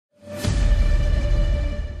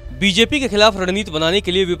BJP के खिलाफ रणनीति बनाने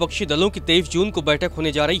के लिए विपक्षी दलों की 23 जून को बैठक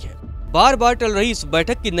होने जा रही है। बार बार टल रही इस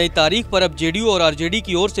बैठक की नई तारीख पर अब जेडीयू और आरजेडी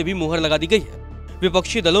की ओर से भी मुहर लगा दी गई है।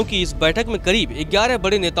 विपक्षी दलों की इस बैठक में करीब 11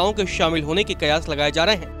 बड़े नेताओं के शामिल होने के कयास लगाए जा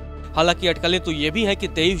रहे हैं। हालांकि अटकलें तो ये भी है कि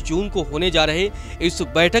 23 जून को होने जा रहे इस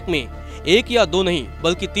बैठक में एक या दो नहीं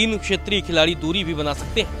बल्कि 3 क्षेत्रीय खिलाड़ी दूरी भी बना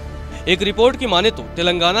सकते हैं। एक रिपोर्ट की माने तो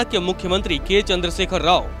तेलंगाना के मुख्यमंत्री के चंद्रशेखर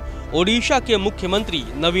राव, ओडिशा के मुख्यमंत्री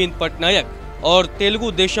नवीन पटनायक और तेलुगु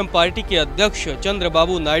देशम पार्टी के अध्यक्ष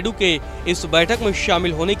चंद्रबाबू नायडू के इस बैठक में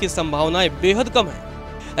शामिल होने की संभावनाएं बेहद कम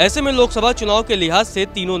है। ऐसे में लोकसभा चुनाव के लिहाज से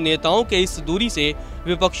तीनों नेताओं के इस दूरी से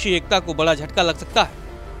विपक्षी एकता को बड़ा झटका लग सकता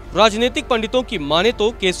है। राजनीतिक पंडितों की माने तो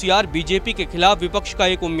केसीआर बीजेपी के खिलाफ विपक्ष का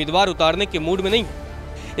एक उम्मीदवार उतारने के मूड में नहीं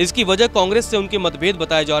है। इसकी वजह कांग्रेस से उनके मतभेद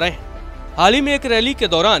बताए जा रहे हैं। हाल ही में एक रैली के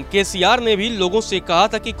दौरान केसीआर ने भी लोगों से कहा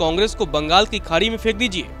था कि कांग्रेस को बंगाल की खाड़ी में फेंक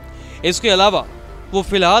दीजिए। इसके अलावा वो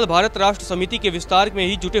फिलहाल भारत राष्ट्र समिति के विस्तार में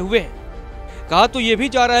ही जुटे हुए हैं। कहा तो ये भी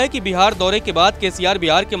जा रहा है कि बिहार दौरे के बाद केसीआर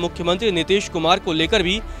बिहार के मुख्यमंत्री नीतीश कुमार को लेकर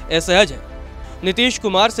भी असहज है। नीतीश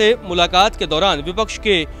कुमार से मुलाकात के दौरान विपक्ष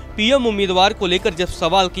के पीएम उम्मीदवार को लेकर जब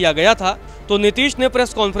सवाल किया गया था तो नीतीश ने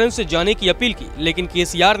प्रेस कॉन्फ्रेंस से जाने की अपील की, लेकिन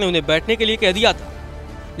केसीआर ने उन्हें बैठने के लिए कह दिया था,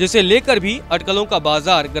 जिसे लेकर भी अटकलों का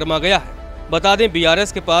बाजार गर्मा गया है। बता दें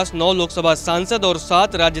बीआरएस के पास 9 लोकसभा सांसद और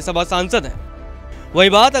 7 राज्यसभा सांसद हैं। वही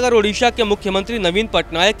बात अगर ओडिशा के मुख्यमंत्री नवीन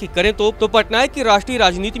पटनायक की करें तो पटनायक की राष्ट्रीय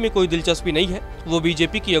राजनीति में कोई दिलचस्पी नहीं है। वो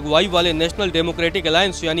बीजेपी की अगुवाई वाले नेशनल डेमोक्रेटिक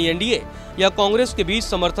अलायंस यानी एनडीए या कांग्रेस के बीच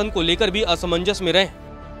समर्थन को लेकर भी असमंजस में रहे,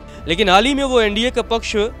 लेकिन हाल ही में वो एनडीए के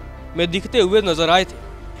पक्ष में दिखते हुए नजर आए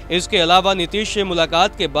थे। इसके अलावा नीतीश से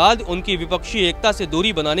मुलाकात के बाद उनकी विपक्षी एकता से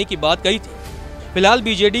दूरी बनाने की बात कही थी। फिलहाल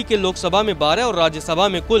बीजेडी के लोकसभा में 12 और राज्यसभा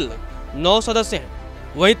में कुल 9 सदस्य हैं।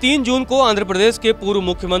 वहीं 3 जून को आंध्र प्रदेश के पूर्व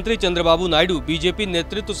मुख्यमंत्री चंद्रबाबू नायडू बीजेपी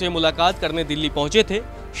नेतृत्व से मुलाकात करने दिल्ली पहुंचे थे।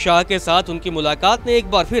 शाह के साथ उनकी मुलाकात ने एक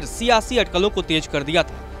बार फिर सियासी अटकलों को तेज कर दिया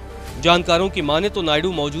था। जानकारों की माने तो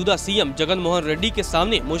नायडू मौजूदा सीएम जगन मोहन रेड्डी के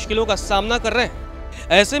सामने मुश्किलों का सामना कर रहे हैं।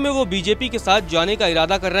 ऐसे में वो बीजेपी के साथ जाने का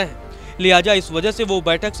इरादा कर रहे हैं, लिहाजा इस वजह से वो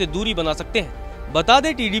बैठक से दूरी बना सकते हैं। बता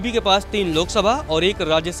दें टीडीपी के पास 3 लोकसभा और 1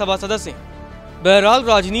 राज्यसभा सदस्य हैं। बहरहाल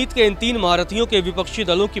राजनीति के इन 3 महारथियों के विपक्षी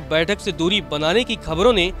दलों की बैठक से दूरी बनाने की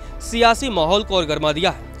खबरों ने सियासी माहौल को और गर्मा दिया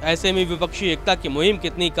है। ऐसे में विपक्षी एकता की मुहिम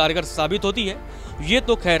कितनी कारगर साबित होती है, ये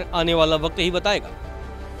तो खैर आने वाला वक्त ही बताएगा।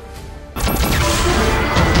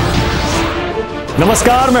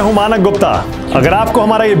 नमस्कार, मैं हूं मानक गुप्ता। अगर आपको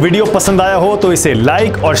हमारा ये वीडियो पसंद आया हो तो इसे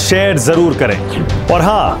लाइक और शेयर जरूर करें, और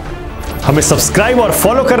हाँ, हमें सब्सक्राइब और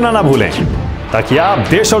फॉलो करना ना भूलें ताकि आप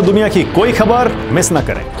देश और दुनिया की कोई खबर मिस ना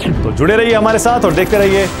करें। तो जुड़े रहिए हमारे साथ और देखते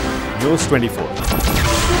रहिए न्यूज़ 24।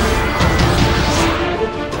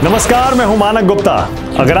 नमस्कार, मैं हूं मानक गुप्ता।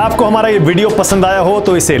 अगर आपको हमारा ये वीडियो पसंद आया हो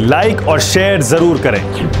तो इसे लाइक और शेयर जरूर करें,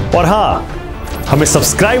 और हाँ, हमें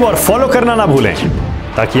सब्सक्राइब और फॉलो करना ना भूलें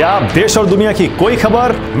ताकि आप देश और दुनिया की कोई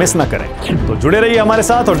खबर मिस ना करें। तो जुड़े रहिए हमारे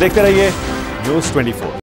साथ और देखते रहिए न्यूज़ 24।